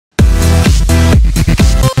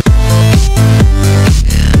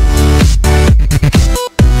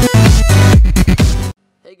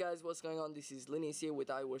what's going on? This is Linus here with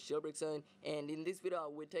iOSJailBreakZone, and in this video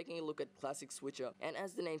we're taking a look at ClassicSwitcher. And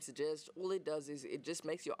as the name suggests, all it does is it just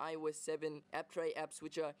makes your iOS 7 app tray app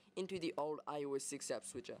switcher into the old iOS 6 app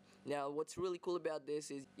switcher. Now what's really cool about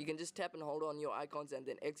this is you can just tap and hold on your icons and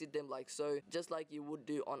then exit them like so, just like you would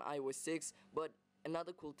do on iOS 6. But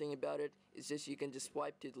another cool thing about it is just you can just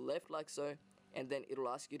swipe to the left like so, and then it'll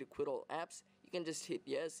ask you to quit all apps. You can just hit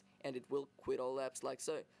yes and it will quit all apps like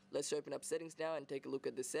so. Let's open up settings now and take a look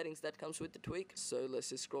at the settings that comes with the tweak. So let's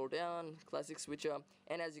just scroll down, ClassicSwitcher,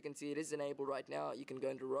 and as you can see it is enabled right now. You can go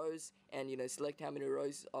into rows and select how many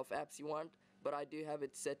rows of apps you want, but I do have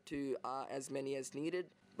it set to as many as needed.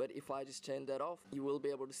 But if I just turn that off, you will be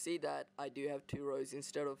able to see that I do have 2 rows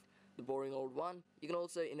instead of the boring old one. You can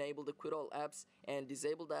also enable the quit all apps and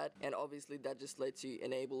disable that, and obviously that just lets you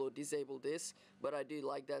enable or disable this, but I do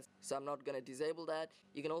like that, so I'm not gonna disable that.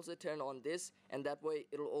 You can also turn on this, and that way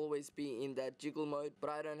it'll always be in that jiggle mode, but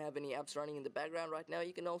I don't have any apps running in the background right now.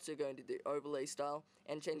 You can also go into the overlay style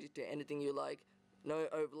and change it to anything you like. No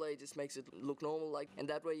overlay just makes it look normal, and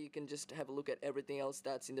that way you can just have a look at everything else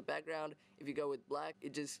that's in the background. If you go with black,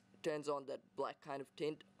 it just turns on that black kind of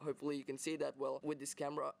tint. Hopefully you can see that well with this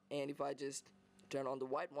camera, and if I just turn on the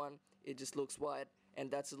white one, it just looks white,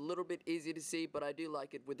 and that's a little bit easy to see, but I do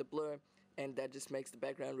like it with the blur, and that just makes the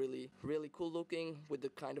background really cool looking with the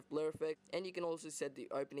kind of blur effect. And you can also set the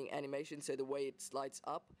opening animation, so the way it slides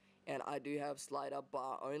up, and I do have slide up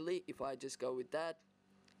bar only. If I just go with that,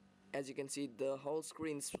 as you can see the whole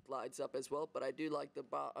screen slides up as well, but I do like the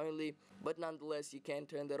bar only. But nonetheless you can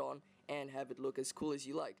turn that on and have it look as cool as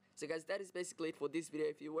you like. So guys, that is basically it for this video.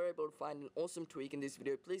 If you were able to find an awesome tweak in this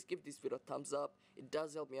video, please give this video a thumbs up. It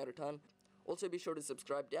does help me out a ton. Also be sure to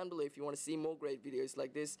subscribe down below if you want to see more great videos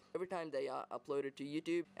like this every time they are uploaded to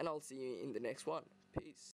YouTube, and I'll see you in the next one. Peace.